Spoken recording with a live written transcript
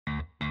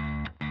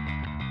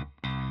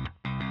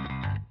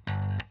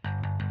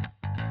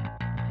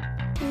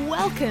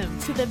Welcome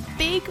to the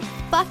Big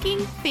Fucking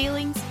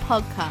Feelings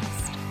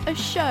Podcast, a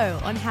show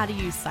on how to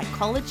use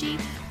psychology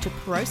to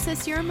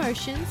process your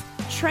emotions,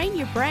 train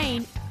your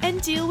brain,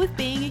 and deal with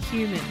being a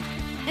human.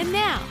 And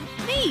now,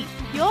 me,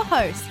 your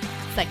host,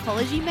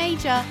 psychology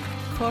major,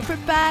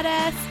 corporate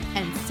badass,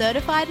 and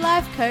certified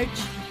life coach,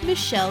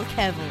 Michelle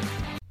Kevill.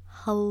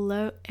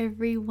 Hello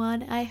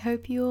everyone, I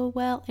hope you are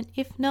well, and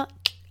if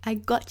not, I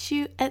got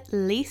you. At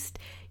least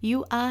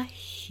you are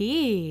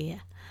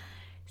here.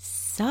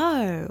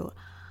 So,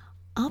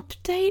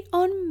 update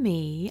on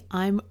me.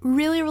 I'm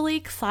really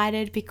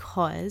excited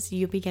because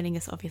you'll be getting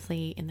this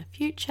obviously in the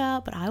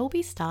future, but I will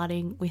be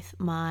starting with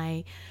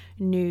my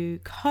new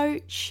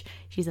coach.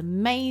 She's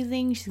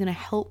amazing. She's going to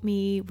help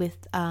me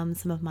with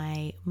some of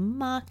my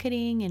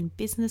marketing and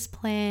business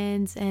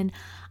plans, and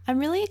I'm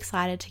really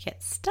excited to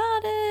get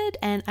started.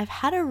 And I've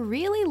had a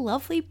really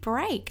lovely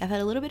break. I've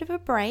had a little bit of a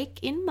break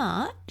in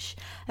March.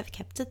 I've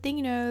kept the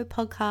thing,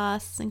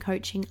 podcasts and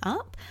coaching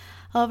up.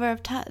 However,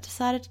 I've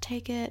decided to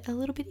take it a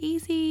little bit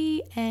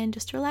easy and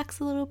just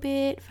relax a little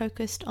bit,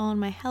 focused on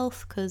my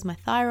health because my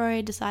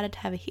thyroid decided to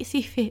have a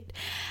hissy fit,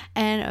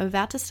 and I'm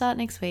about to start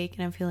next week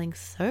and I'm feeling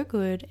so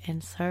good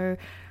and so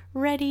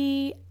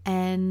ready.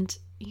 And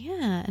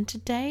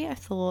today I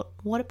thought,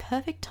 what a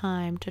perfect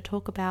time to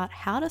talk about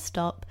how to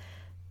stop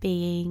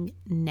being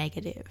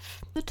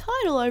negative. The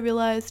title, I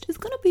realized, is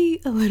going to be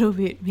a little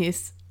bit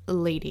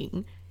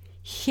misleading.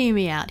 Hear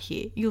me out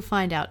here. You'll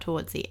find out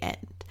towards the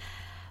end.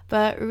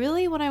 But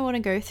really what I want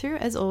to go through,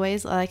 as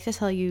always, I like to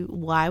tell you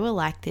why we're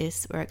like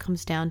this, where it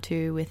comes down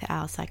to with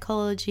our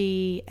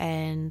psychology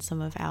and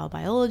some of our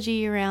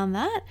biology around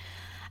that.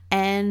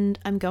 And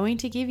I'm going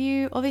to give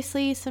you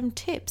obviously some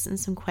tips and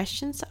some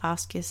questions to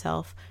ask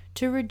yourself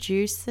to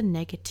reduce the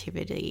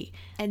negativity.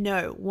 And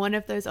no, one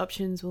of those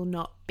options will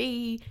not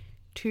be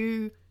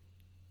to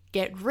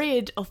get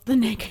rid of the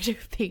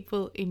negative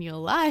people in your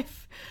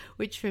life,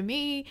 which for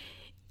me,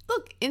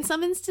 look, in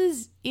some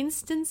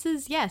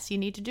instances, yes, you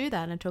need to do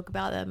that and talk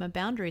about that in my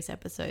boundaries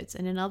episodes.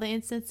 And in other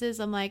instances,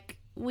 I'm like,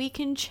 we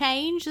can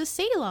change the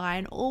sea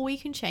line or we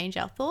can change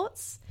our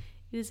thoughts.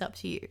 It is up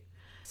to you.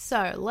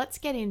 So let's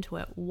get into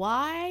it.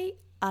 Why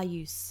are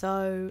you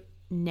so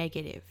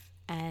negative?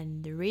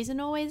 And the reason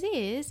always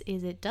is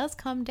it does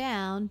come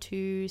down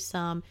to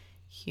some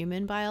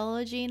human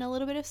biology and a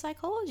little bit of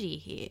psychology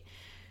here.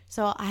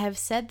 So I have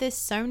said this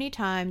so many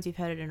times, you've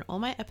heard it in all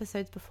my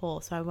episodes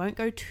before, so I won't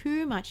go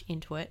too much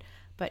into it,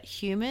 but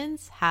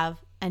humans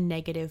have a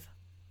negative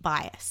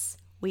bias.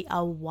 We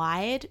are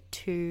wired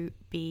to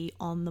be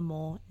on the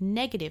more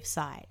negative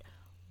side.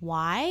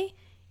 Why?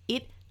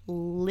 It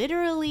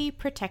literally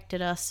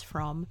protected us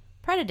from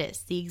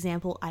predators. The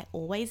example I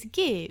always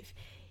give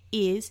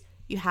is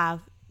you have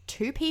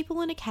two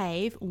people in a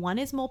cave, one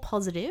is more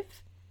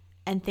positive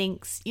and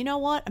thinks, you know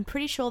what, I'm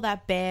pretty sure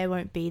that bear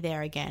won't be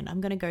there again.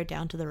 I'm going to go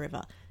down to the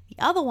river. The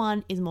other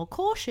one is more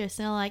cautious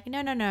and they're like,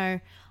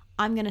 no,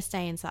 I'm going to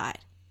stay inside.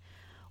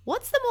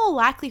 What's the more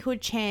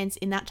likelihood chance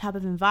in that type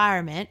of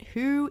environment?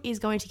 Who is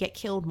going to get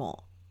killed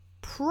more?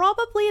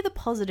 Probably the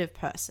positive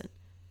person.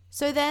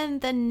 So then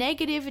the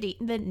negative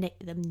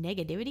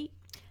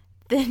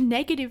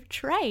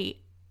trait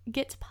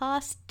gets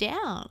passed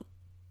down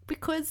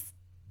because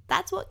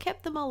that's what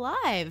kept them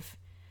alive.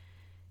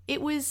 It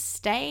was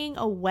staying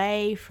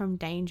away from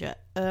danger,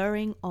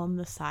 erring on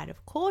the side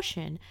of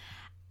caution.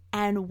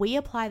 And we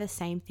apply the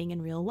same thing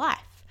in real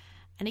life.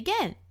 And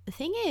again, the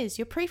thing is,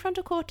 your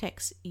prefrontal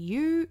cortex,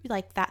 you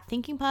like that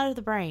thinking part of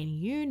the brain,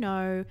 you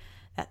know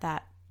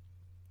that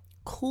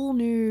cool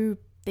new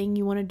thing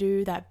you want to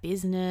do, that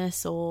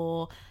business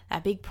or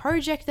that big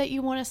project that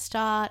you want to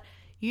start,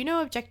 you know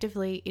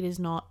objectively it is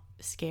not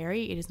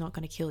scary, it is not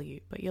going to kill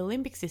you. But your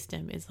limbic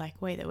system is like,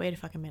 wait a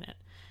fucking minute.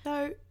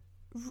 So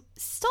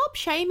stop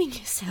shaming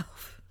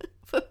yourself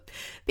for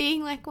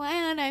being like, why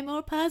aren't I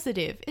more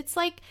positive? It's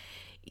like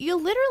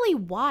you're literally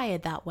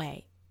wired that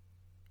way.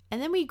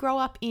 And then we grow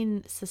up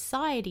in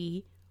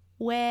society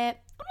where,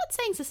 I'm not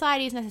saying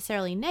society is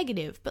necessarily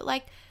negative, but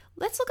like,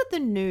 let's look at the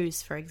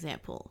news, for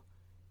example.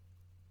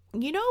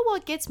 You know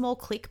what gets more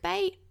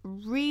clickbait?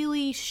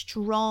 Really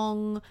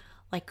strong,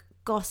 like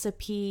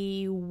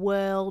gossipy,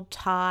 world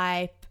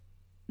type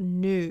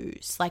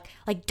news, like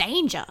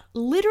danger,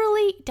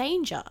 literally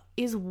danger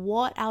is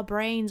what our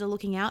brains are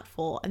looking out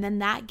for. And then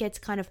that gets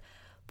kind of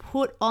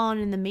put on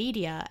in the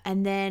media.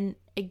 And then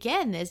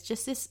again, there's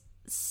just this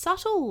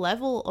subtle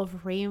level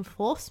of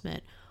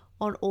reinforcement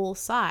on all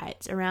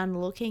sides around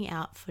looking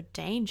out for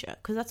danger,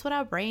 because that's what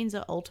our brains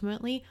are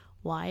ultimately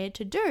wired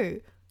to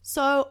do.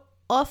 So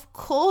of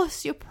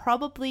course you're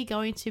probably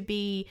going to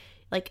be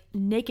like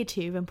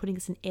negative. I'm putting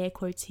this in air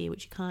quotes here,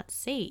 which you can't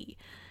see.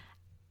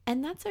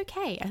 And that's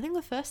okay. I think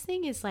the first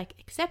thing is like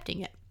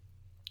accepting it.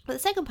 But the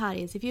second part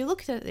is, if you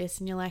look at this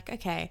and you're like,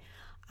 okay,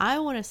 I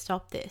want to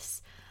stop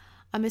this.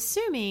 I'm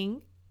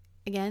assuming,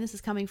 again, this is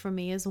coming from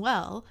me as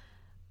well,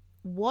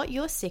 what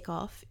you're sick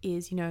of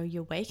is,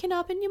 you're waking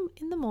up in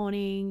the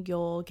morning,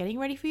 you're getting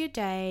ready for your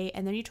day,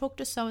 and then you talk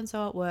to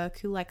so-and-so at work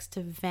who likes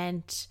to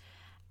vent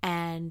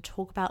and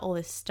talk about all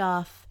this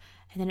stuff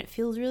and then it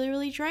feels really,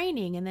 really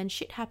draining, and then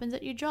shit happens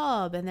at your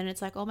job, and then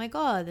it's like, oh my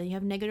God, then you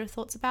have negative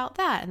thoughts about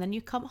that, and then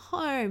you come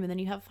home, and then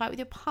you have a fight with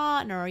your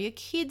partner, or your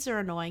kids are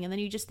annoying, and then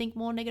you just think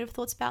more negative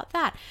thoughts about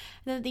that.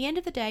 And then at the end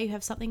of the day, you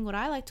have something what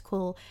I like to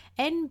call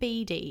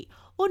NBD,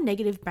 or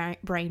negative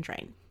brain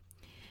drain.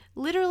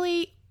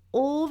 Literally,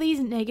 all these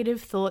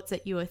negative thoughts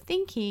that you are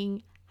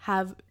thinking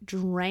have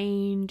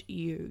drained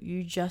you.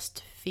 You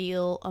just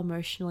feel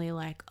emotionally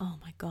like, oh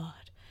my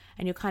God.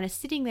 And you're kind of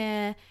sitting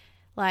there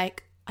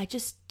like, I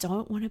just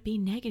don't want to be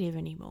negative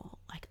anymore.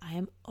 Like, I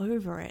am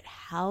over it.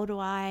 How do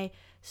I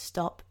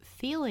stop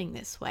feeling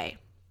this way?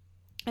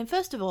 And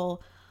first of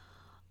all,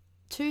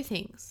 two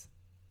things.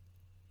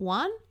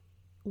 One,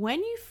 when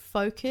you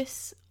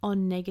focus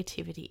on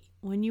negativity,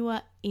 when you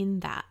are in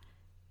that,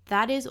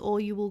 that is all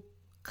you will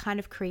kind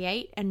of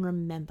create and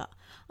remember.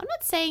 I'm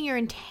not saying you're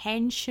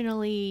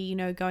intentionally,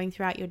 going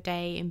throughout your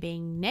day and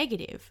being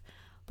negative,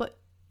 but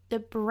the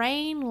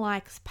brain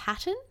likes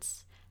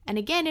patterns. And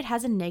again, it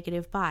has a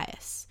negative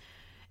bias.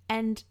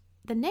 And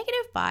the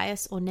negative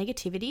bias or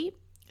negativity,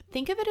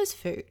 think of it as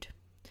food.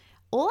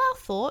 All our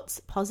thoughts,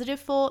 positive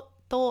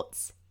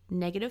thoughts,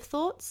 negative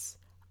thoughts,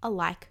 are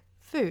like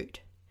food.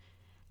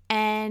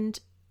 And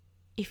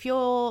if say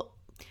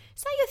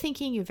you're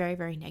thinking you're very,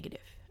 very negative,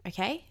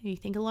 okay? You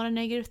think a lot of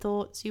negative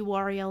thoughts, you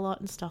worry a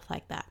lot and stuff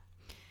like that.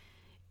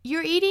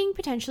 You're eating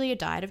potentially a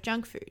diet of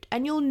junk food.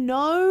 And you'll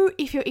know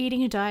if you're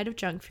eating a diet of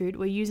junk food.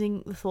 We're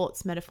using the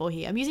thoughts metaphor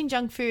here. I'm using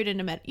junk food in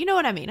you know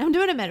what I mean? I'm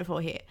doing a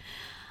metaphor here.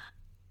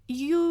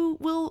 You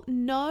will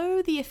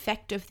know the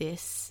effect of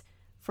this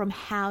from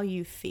how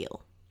you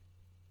feel.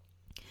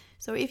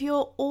 So if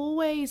you're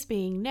always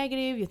being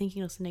negative, you're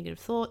thinking lots of negative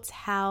thoughts,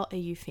 how are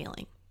you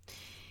feeling?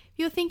 If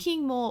you're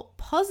thinking more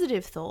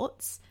positive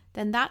thoughts,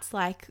 then that's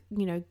like,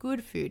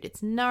 good food.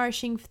 It's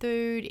nourishing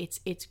food.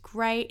 It's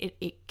great.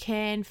 It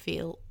can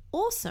feel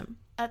awesome.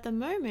 At the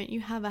moment, you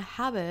have a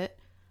habit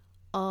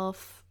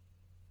of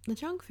the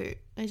junk food.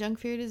 The junk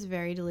food is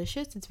very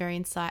delicious. It's very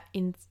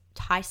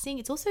enticing.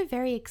 It's also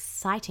very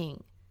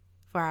exciting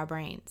for our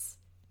brains.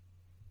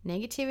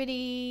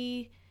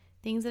 Negativity,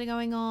 things that are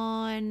going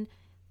on,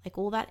 like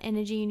all that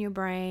energy in your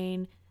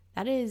brain,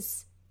 that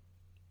is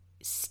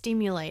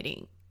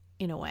stimulating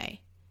in a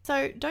way.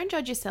 So don't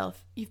judge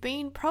yourself. You've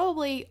been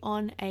probably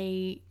on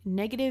a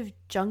negative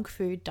junk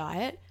food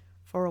diet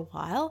for a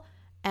while,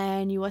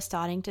 and you are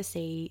starting to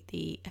see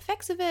the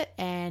effects of it,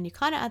 and you're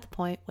kind of at the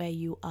point where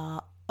you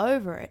are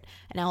over it.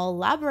 And I'll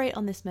elaborate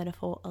on this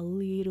metaphor a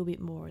little bit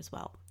more as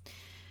well.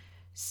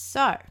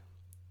 So,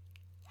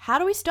 how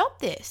do we stop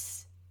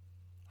this?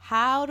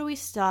 How do we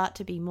start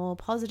to be more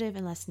positive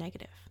and less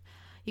negative?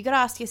 You got to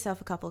ask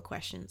yourself a couple of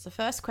questions. The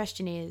first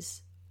question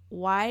is,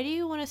 why do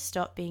you want to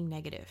stop being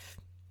negative?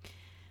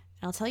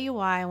 And I'll tell you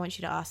why I want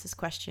you to ask this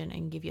question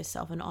and give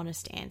yourself an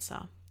honest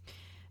answer.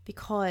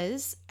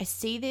 Because I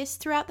see this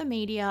throughout the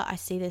media. I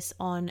see this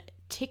on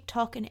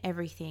TikTok and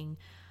everything.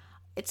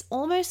 It's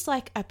almost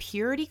like a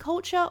purity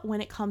culture when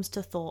it comes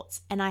to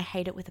thoughts, and I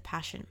hate it with a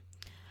passion.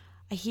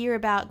 I hear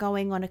about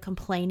going on a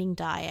complaining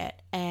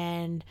diet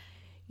and,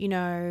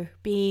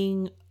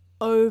 being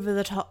over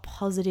the top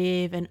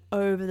positive and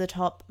over the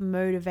top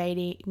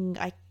motivating.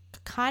 I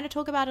kind of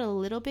talk about it a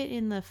little bit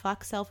in the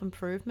Fuck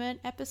Self-Improvement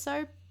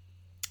episode.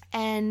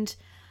 And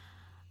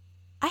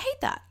I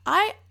hate that.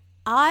 I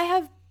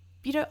have,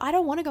 I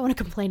don't want to go on a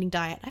complaining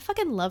diet. I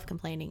fucking love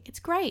complaining. It's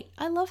great.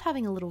 I love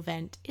having a little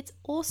vent. It's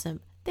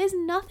awesome. There's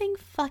nothing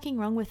fucking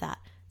wrong with that.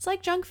 It's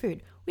like junk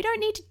food. We don't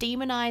need to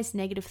demonize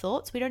negative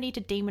thoughts. We don't need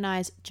to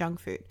demonize junk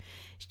food.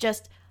 It's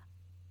just,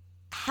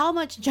 how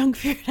much junk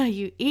food are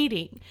you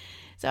eating?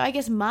 So I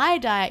guess my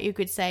diet, you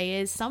could say,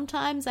 is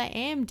sometimes I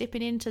am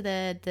dipping into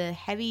the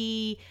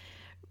heavy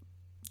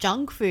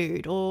junk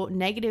food or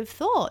negative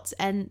thoughts,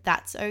 and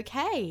that's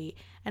okay.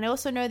 And I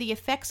also know the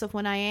effects of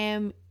when I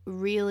am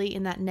really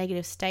in that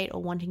negative state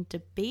or wanting to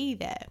be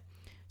there.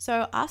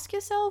 So ask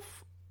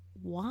yourself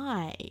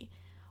why.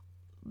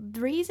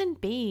 The reason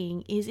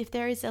being is if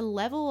there is a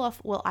level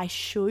of, well, I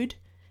should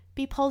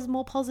be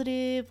more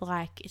positive,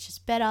 like it's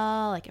just better,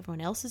 like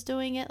everyone else is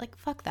doing it, like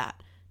fuck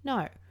that.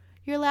 No,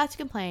 you're allowed to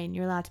complain,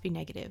 you're allowed to be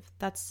negative.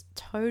 That's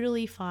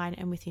totally fine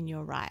and within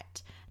your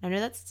right. I know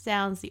that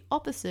sounds the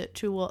opposite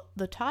to what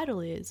the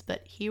title is,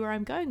 but here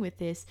I'm going with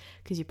this,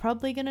 because you're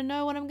probably going to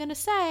know what I'm going to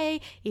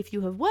say if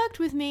you have worked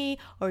with me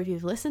or if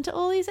you've listened to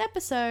all these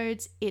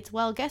episodes. It's,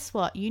 well, guess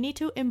what? You need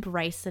to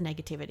embrace the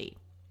negativity.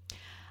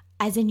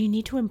 As in, you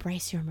need to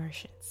embrace your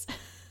emotions.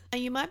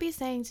 And you might be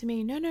saying to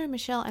me, no,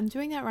 Michelle, I'm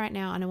doing that right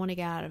now and I want to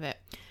get out of it.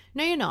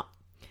 No, you're not.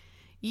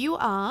 You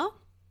are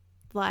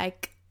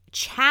like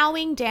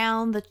chowing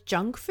down the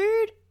junk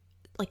food,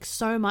 like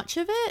so much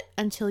of it,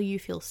 until you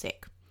feel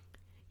sick.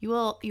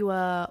 You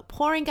are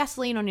pouring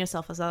gasoline on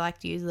yourself, as I like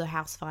to use the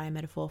house fire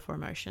metaphor for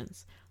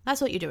emotions.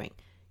 That's what you're doing.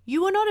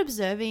 You are not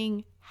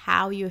observing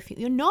how you're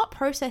feeling. You're not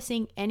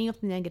processing any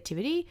of the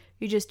negativity.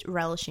 You're just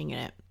relishing in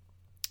it.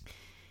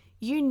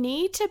 You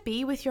need to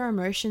be with your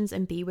emotions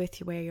and be with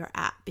where you're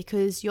at,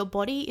 because your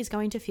body is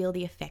going to feel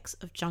the effects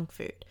of junk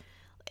food.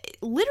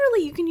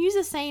 literally, you can use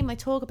the same, like,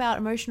 talk about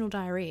emotional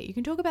diarrhea. You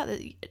can talk about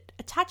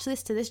attach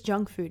this to this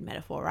junk food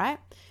metaphor, right?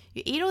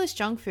 You eat all this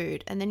junk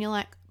food and then you're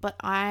like, but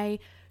I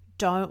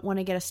don't want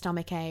to get a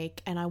stomach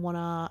ache and I want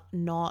to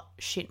not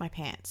shit my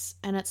pants.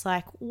 And it's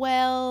like,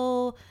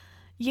 well,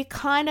 you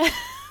kind of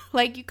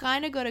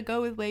got to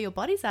go with where your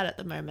body's at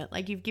the moment.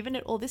 Like, you've given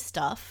it all this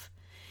stuff.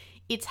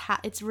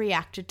 It's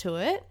reacted to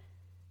it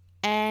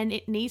and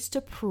it needs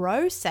to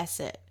process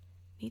it.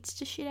 It needs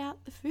to shit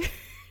out the food.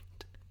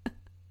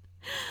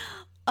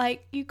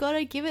 Like, you got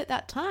to give it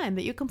that time.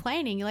 But you're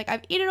complaining. You're like,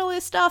 I've eaten all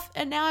this stuff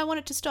and now I want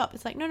it to stop.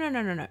 It's like,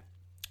 no.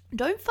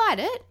 Don't fight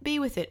it. Be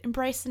with it.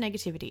 Embrace the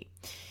negativity.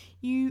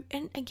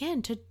 And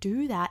again, to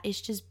do that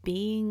is just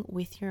being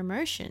with your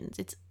emotions.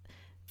 It's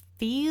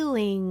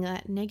feeling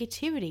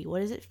negativity. What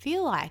does it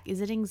feel like?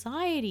 Is it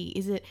anxiety?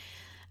 Is it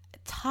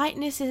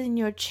tightness in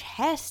your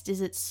chest?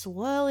 Is it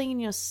swirling in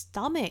your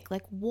stomach?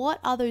 Like, what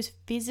are those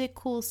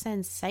physical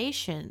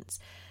sensations?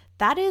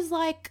 That is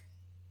like,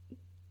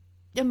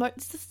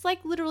 it's just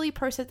like literally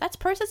that's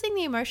processing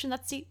the emotion.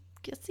 That's the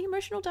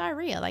emotional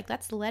diarrhea. Like,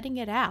 that's letting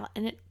it out.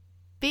 And it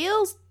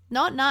feels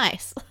not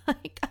nice.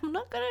 Like,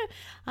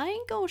 I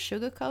ain't gonna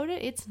sugarcoat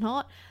it. It's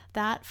not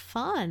that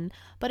fun,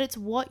 but it's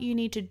what you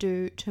need to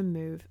do to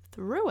move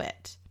through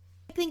it.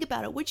 Think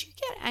about it. Would you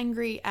get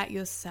angry at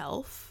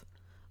yourself?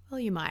 Well,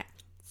 you might.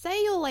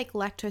 Say you're like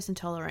lactose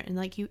intolerant and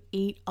like you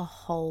eat a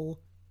whole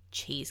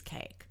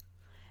cheesecake.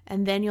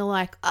 And then you're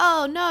like,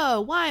 oh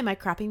no, why am I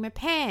crapping my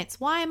pants?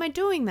 Why am I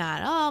doing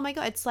that? Oh my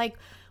God. It's like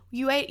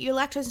you're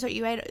lactose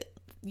intolerant,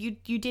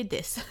 you did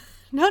this.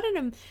 Not in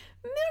a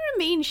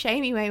mean,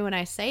 shamey way when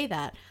I say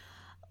that.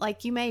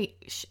 Like, you may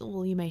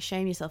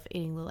shame yourself for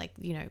eating, like,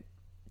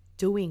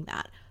 doing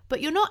that.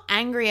 But you're not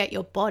angry at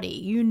your body.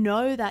 You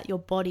know that your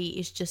body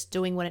is just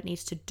doing what it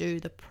needs to do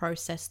to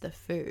process the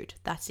food.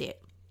 That's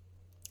it.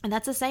 And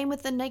that's the same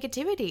with the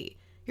negativity.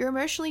 You're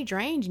emotionally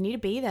drained. You need to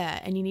be there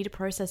and you need to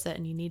process it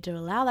and you need to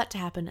allow that to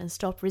happen and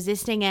stop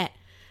resisting it.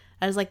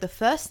 That is like the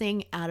first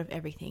thing out of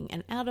everything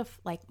and out of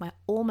like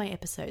all my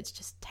episodes.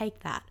 Just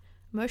take that.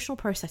 Emotional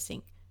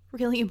processing.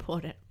 Really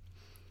important.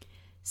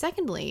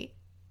 Secondly,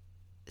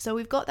 so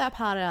we've got that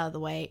part out of the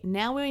way.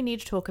 Now we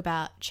need to talk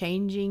about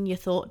changing your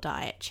thought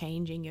diet,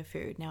 changing your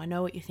food. Now I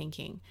know what you're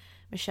thinking.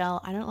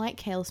 Michelle, I don't like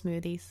kale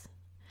smoothies.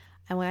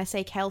 And when I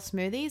say kale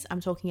smoothies,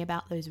 I'm talking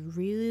about those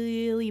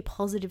really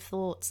positive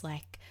thoughts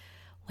like,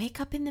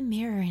 wake up in the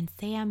mirror and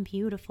say I'm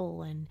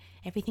beautiful and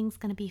everything's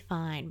going to be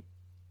fine.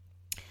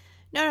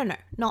 No,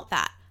 not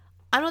that.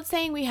 I'm not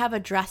saying we have a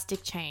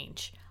drastic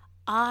change.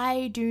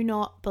 I do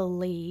not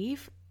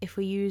believe if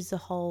we use the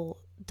whole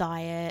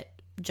diet,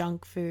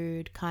 junk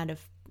food, kind of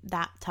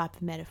that type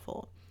of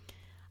metaphor.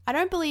 I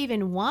don't believe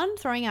in one,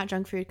 throwing out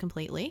junk food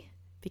completely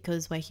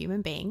because we're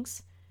human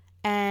beings,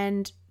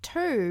 and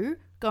two,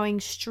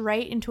 going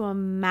straight into a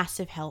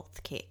massive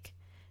health kick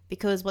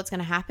because what's going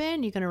to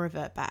happen, you're going to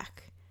revert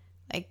back.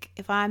 Like,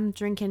 if I'm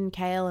drinking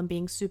kale and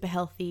being super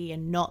healthy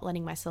and not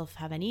letting myself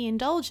have any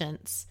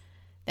indulgence,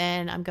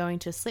 then I'm going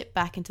to slip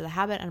back into the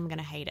habit and I'm going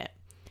to hate it.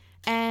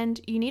 And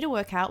you need to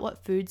work out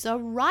what foods are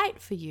right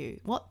for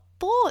you, what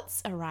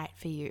thoughts are right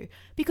for you,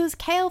 because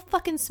kale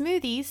fucking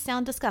smoothies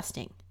sound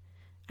disgusting.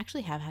 I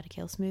actually have had a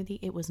kale smoothie.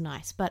 It was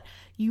nice, but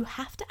you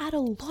have to add a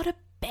lot of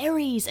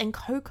berries and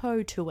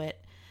cocoa to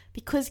it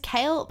because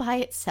kale by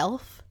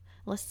itself,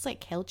 unless it's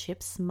like kale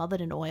chips smothered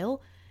in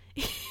oil,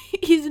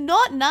 is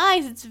not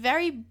nice. It's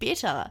very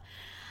bitter.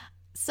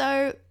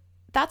 So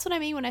that's what I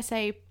mean when I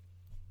say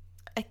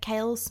a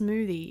kale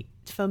smoothie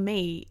for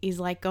me is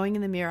like going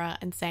in the mirror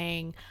and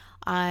saying,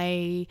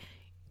 I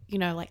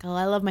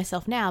love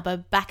myself now,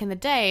 but back in the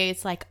day,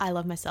 it's like, I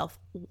love myself.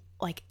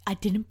 Like, I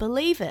didn't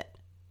believe it.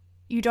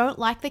 You don't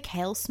like the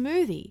kale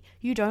smoothie.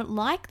 You don't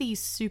like these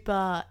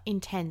super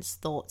intense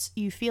thoughts.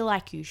 You feel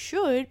like you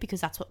should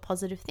because that's what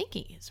positive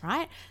thinking is,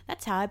 right?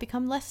 That's how I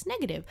become less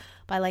negative,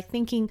 by like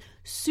thinking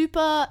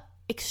super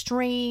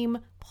extreme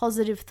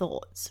positive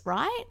thoughts,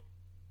 right?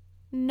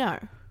 No.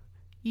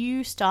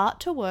 You start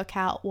to work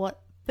out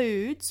what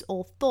foods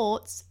or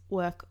thoughts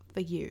work for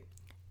you.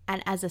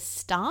 And as a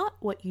start,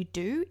 what you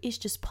do is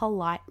just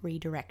polite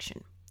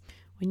redirection.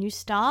 When you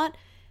start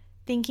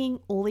thinking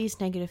all these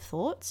negative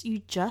thoughts,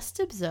 you just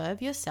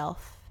observe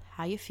yourself,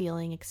 how you're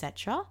feeling,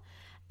 etc.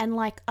 And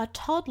like a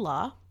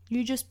toddler,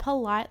 you just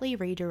politely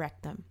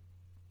redirect them.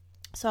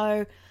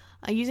 So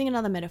using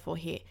another metaphor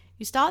here,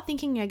 you start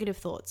thinking negative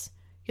thoughts.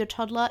 Your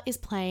toddler is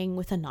playing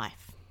with a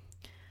knife.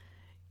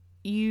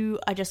 You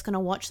are just going to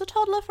watch the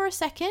toddler for a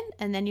second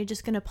and then you're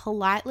just going to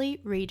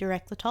politely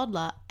redirect the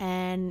toddler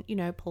and,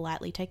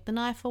 politely take the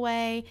knife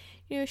away,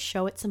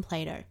 show it some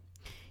Play-Doh.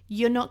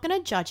 You're not going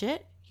to judge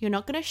it. You're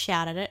not going to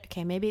shout at it.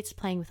 Okay, maybe it's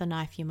playing with a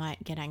knife. You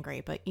might get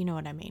angry, but you know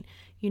what I mean.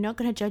 You're not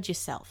going to judge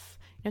yourself.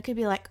 You're not going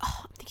to be like,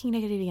 oh, I'm thinking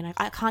negativity and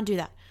I can't do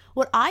that.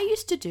 What I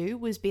used to do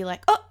was be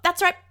like, oh,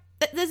 that's right.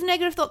 There's a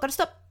negative thought. Gotta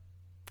stop,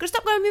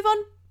 gotta move on.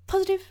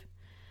 Positive.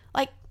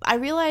 Like, I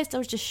realized I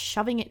was just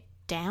shoving it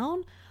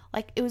down.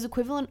 Like, it was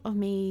equivalent of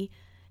me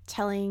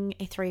telling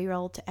a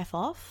 3-year-old to F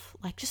off.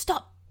 Like, just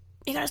stop.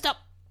 You gotta stop.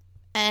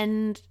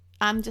 And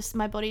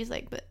my body's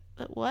like, but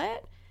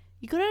what?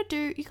 You gotta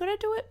do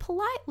it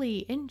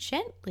politely and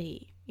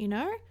gently, you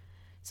know?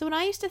 So when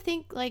I used to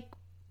think like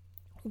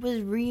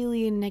was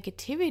really in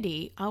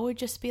negativity, I would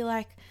just be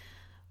like,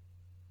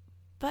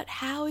 but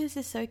how is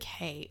this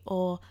okay?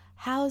 Or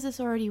how is this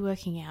already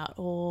working out?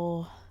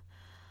 Or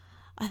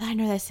I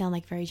know they sound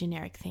like very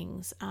generic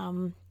things.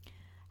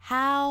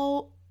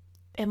 How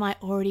am I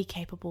already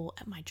capable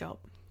at my job,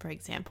 for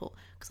example?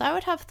 Because I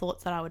would have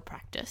thoughts that I would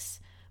practice,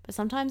 but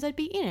sometimes I'd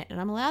be in it,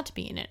 and I'm allowed to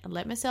be in it. I'd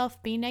let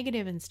myself be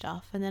negative and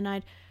stuff, and then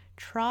I'd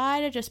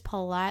try to just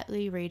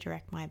politely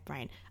redirect my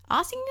brain.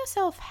 Asking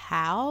yourself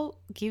how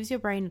gives your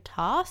brain a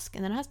task,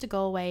 and then it has to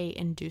go away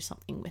and do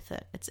something with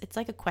it. It's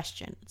like a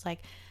question. It's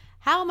like,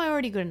 how am I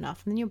already good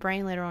enough? And then your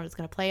brain later on is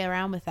going to play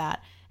around with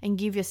that and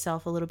give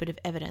yourself a little bit of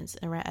evidence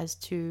as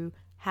to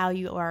how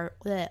you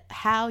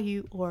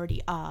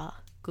already are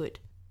good.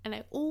 And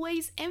I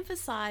always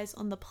emphasize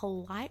on the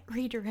polite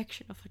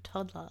redirection of a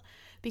toddler,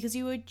 because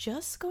you are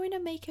just going to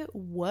make it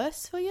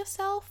worse for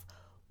yourself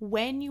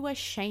when you are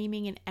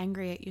shaming and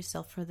angry at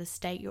yourself for the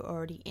state you're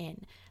already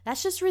in.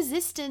 That's just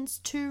resistance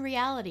to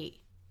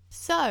reality.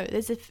 So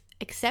there's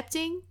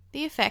accepting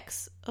the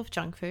effects of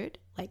junk food,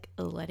 like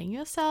letting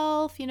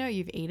yourself,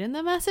 you've eaten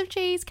the massive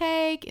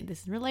cheesecake, and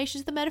this is in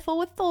relation to the metaphor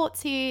with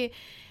thoughts here.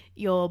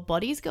 Your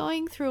body's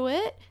going through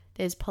it.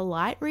 There's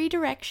polite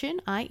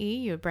redirection, i.e.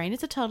 your brain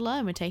is a toddler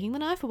and we're taking the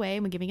knife away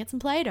and we're giving it some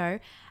Play-Doh.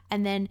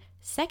 And then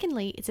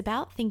secondly, it's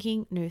about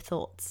thinking new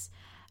thoughts,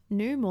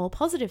 new, more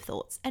positive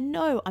thoughts. And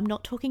no, I'm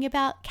not talking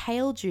about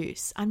kale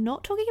juice. I'm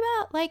not talking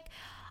about I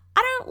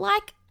don't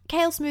like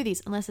kale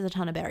smoothies unless there's a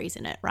ton of berries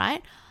in it,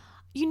 right?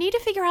 You need to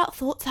figure out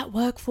thoughts that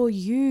work for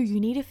you. You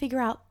need to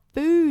figure out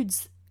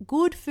foods,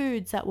 good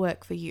foods that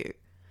work for you.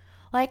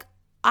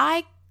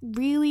 I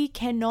really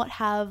cannot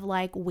have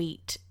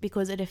wheat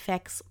because it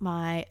affects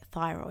my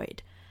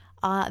thyroid.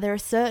 There are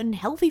certain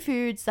healthy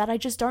foods that I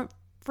just don't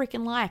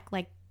freaking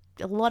like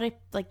a lot of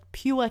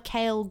pure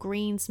kale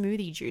green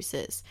smoothie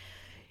juices.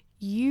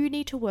 You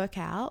need to work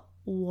out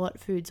what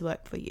foods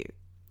work for you.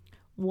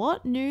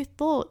 What new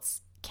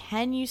thoughts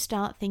can you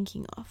start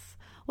thinking of?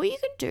 What you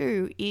can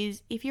do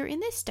is, if you're in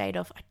this state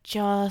of, I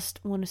just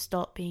want to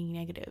stop being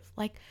negative,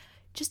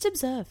 just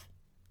observe.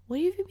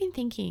 What have you been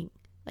thinking?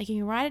 You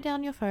can write it down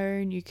on your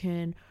phone. You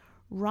can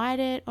write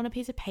it on a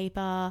piece of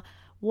paper.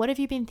 What have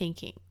you been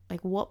thinking?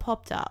 What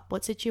popped up?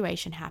 What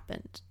situation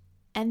happened?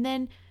 And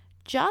then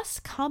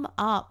just come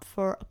up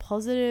for a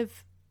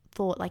positive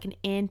thought, an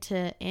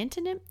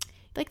antonym,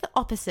 the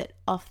opposite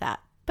of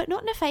that, but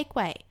not in a fake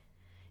way.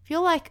 If you're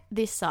like,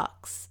 this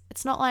sucks,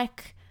 it's not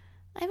like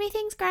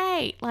everything's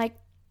great.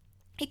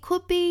 It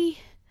could be,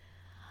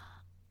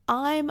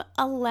 I'm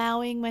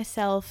allowing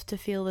myself to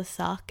feel the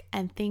suck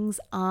and things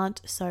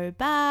aren't so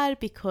bad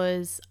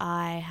because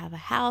I have a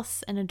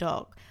house and a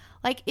dog.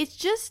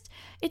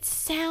 It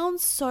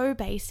sounds so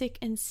basic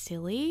and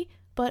silly,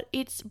 but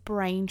it's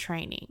brain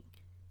training.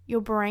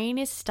 Your brain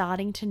is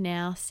starting to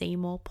now see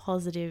more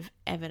positive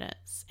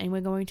evidence, and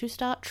we're going to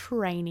start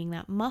training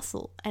that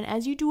muscle. And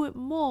as you do it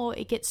more,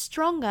 it gets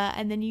stronger,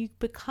 and then you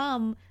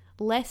become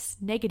less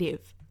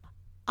negative.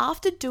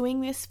 After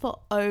doing this for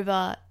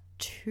over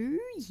 2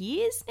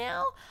 years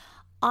now,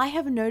 I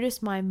have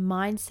noticed my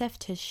mindset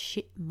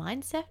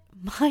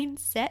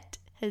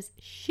has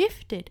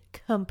shifted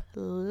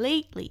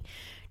completely,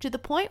 to the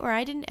point where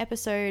I did an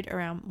episode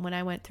around when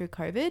I went through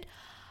COVID.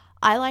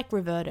 I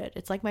reverted.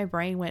 It's my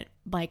brain went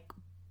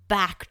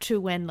back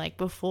to when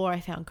before I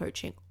found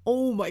coaching.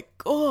 Oh my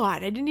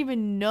God, I didn't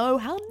even know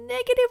how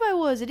negative I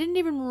was. I didn't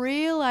even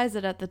realize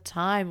it at the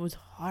time. It was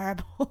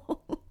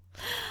horrible.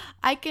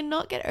 I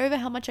cannot get over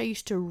how much I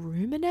used to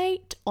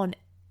ruminate on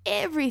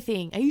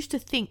everything. I used to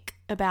think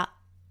about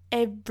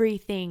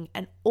everything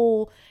and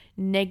all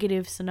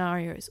negative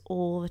scenarios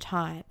all the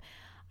time.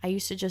 I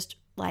used to just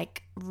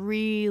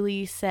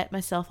really set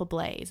myself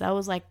ablaze. I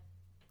was like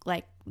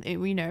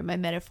my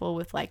metaphor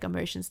with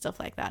emotion, stuff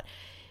like that.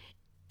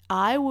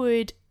 I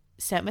would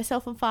set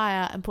myself on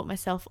fire and put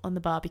myself on the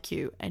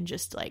barbecue and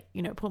just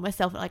put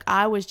myself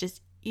I was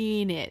just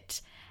in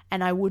it,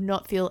 and I would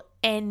not feel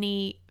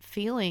any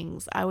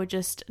feelings. I would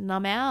just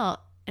numb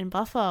out and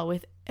buffer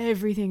with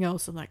everything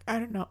else. I'm I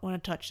do not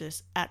want to touch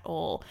this at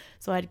all.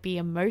 So I'd be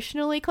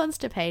emotionally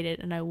constipated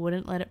and I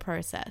wouldn't let it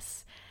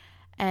process.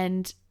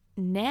 And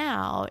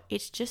now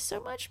it's just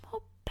so much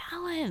more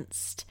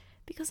balanced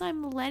because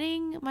I'm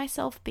letting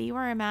myself be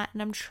where I'm at,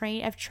 and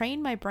I've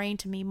trained my brain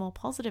to be more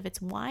positive.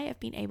 It's why I've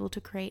been able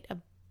to create a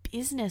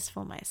business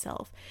for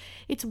myself.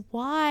 It's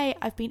why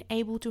I've been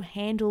able to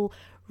handle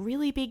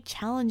really big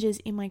challenges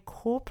in my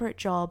corporate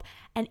job.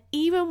 And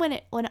even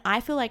when I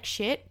feel like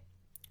shit,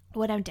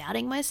 when I'm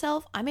doubting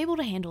myself, I'm able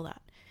to handle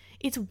that.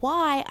 It's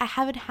why I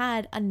haven't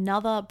had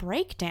another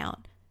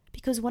breakdown,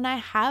 because when I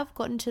have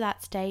gotten to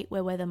that state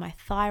where whether my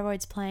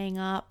thyroid's playing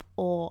up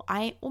or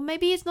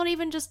maybe it's not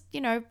even just,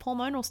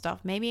 hormonal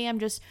stuff. Maybe I'm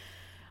just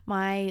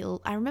I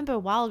remember a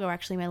while ago,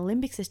 actually, my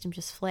limbic system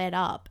just flared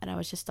up and I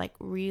was just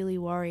really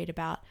worried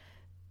about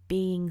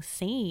being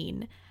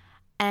seen.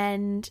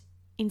 And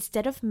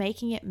instead of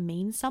making it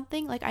mean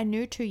something, like I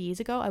knew 2 years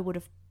ago I would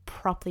have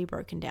properly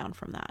broken down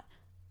from that.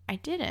 I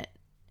didn't.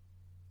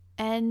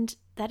 And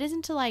that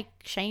isn't to like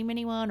shame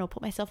anyone or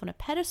put myself on a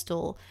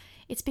pedestal.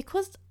 It's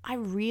because I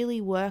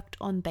really worked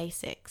on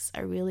basics.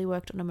 I really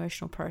worked on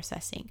emotional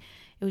processing.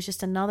 It was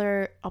just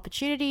another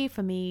opportunity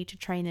for me to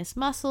train this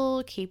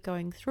muscle, keep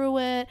going through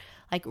it,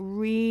 like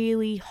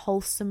really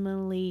that's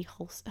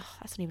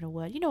not even a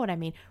word. You know what I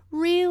mean?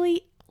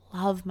 Really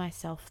love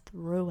myself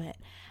through it.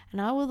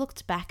 And I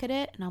looked back at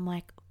it and I'm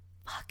like,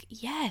 fuck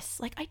yes,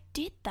 like I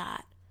did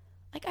that.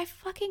 Like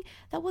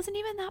that wasn't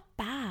even that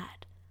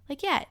bad.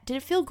 Like, yeah, did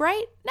it feel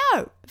great?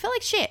 No, it felt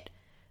like shit.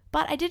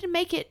 But I didn't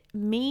make it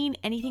mean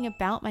anything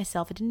about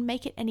myself. It didn't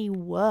make it any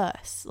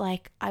worse.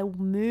 Like, I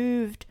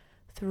moved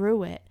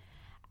through it.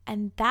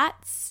 And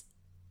that's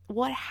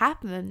what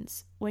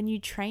happens when you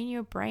train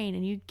your brain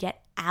and you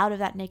get out of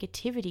that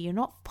negativity. You're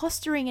not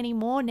fostering any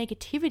more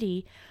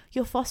negativity.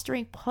 You're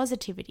fostering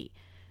positivity.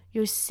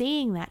 You're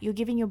seeing that. You're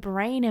giving your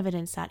brain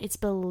evidence that. It's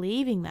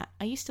believing that.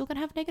 Are you still going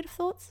to have negative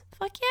thoughts?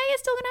 Fuck yeah, you're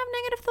still going to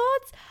have negative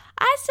thoughts.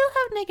 I still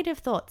have negative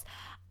thoughts.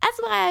 That's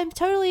why I'm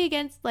totally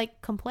against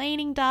like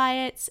complaining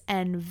diets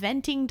and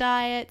venting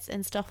diets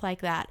and stuff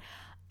like that.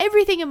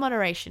 Everything in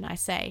moderation, I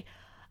say.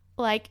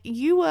 Like,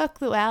 you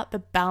work out the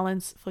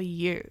balance for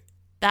you.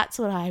 That's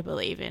what I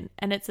believe in.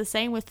 And it's the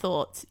same with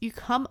thoughts. You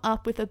come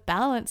up with a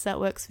balance that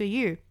works for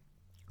you.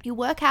 You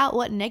work out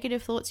what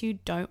negative thoughts you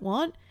don't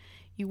want.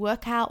 You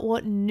work out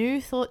what new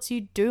thoughts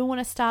you do want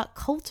to start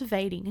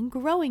cultivating and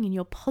growing in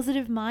your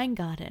positive mind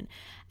garden.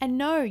 And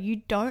no, you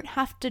don't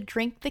have to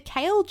drink the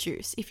kale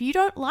juice. If you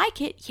don't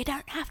like it, you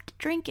don't have to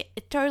drink it.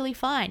 It's totally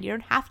fine. You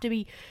don't have to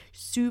be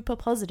super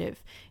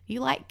positive. If you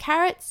like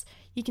carrots,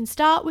 you can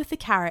start with the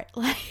carrot.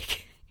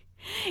 Like,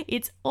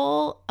 it's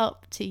all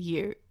up to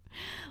you.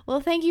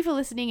 Well, thank you for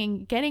listening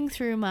and getting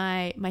through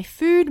my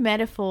food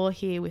metaphor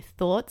here with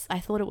thoughts. I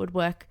thought it would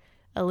work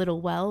a little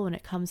well when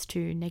it comes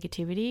to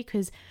negativity,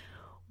 because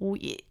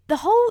the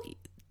whole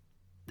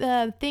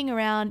thing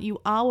around you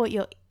are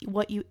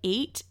what you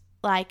eat,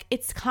 like,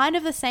 it's kind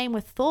of the same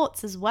with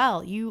thoughts as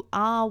well. You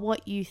are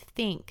what you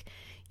think.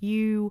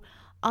 You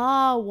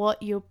are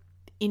what you're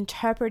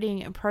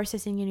interpreting and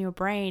processing in your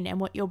brain,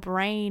 and what your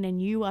brain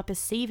and you are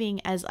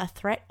perceiving as a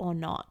threat or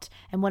not,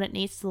 and what it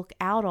needs to look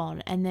out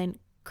on, and then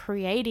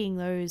creating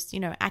those,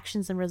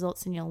 actions and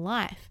results in your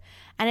life.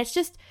 And it's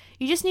just,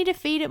 you just need to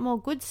feed it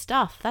more good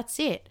stuff. That's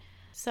it.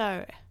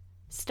 So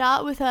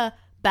start with a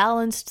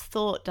balanced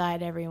thought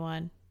diet,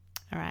 everyone.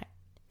 All right.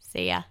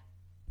 See ya.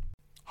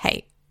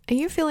 Hey, are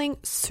you feeling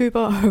super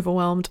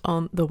overwhelmed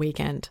on the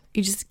weekend?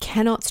 You just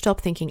cannot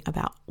stop thinking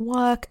about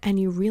work and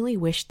you really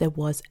wish there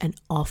was an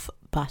off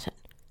button.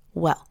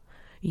 Well,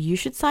 you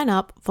should sign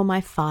up for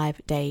my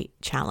 5-day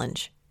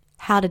challenge.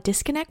 How to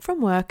disconnect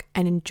from work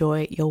and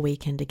enjoy your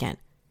weekend again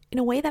in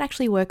a way that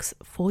actually works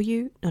for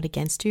you, not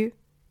against you.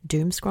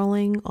 Doom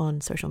scrolling on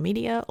social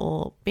media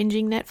or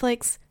binging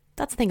Netflix,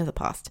 that's a thing of the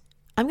past.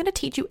 I'm going to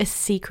teach you a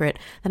secret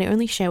that I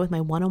only share with my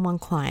one-on-one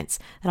clients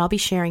that I'll be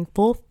sharing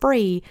for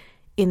free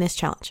in this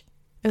challenge.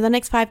 Over the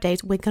next 5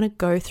 days, we're going to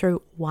go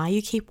through why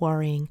you keep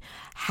worrying,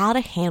 how to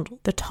handle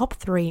the top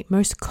 3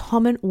 most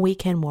common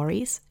weekend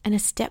worries, and a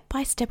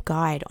step-by-step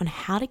guide on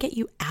how to get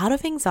you out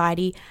of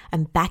anxiety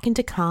and back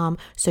into calm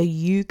so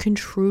you can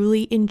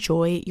truly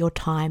enjoy your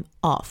time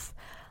off.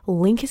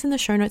 Link is in the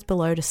show notes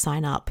below to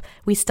sign up.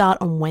 We start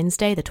on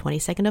Wednesday, the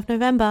 22nd of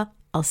November.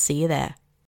 I'll see you there.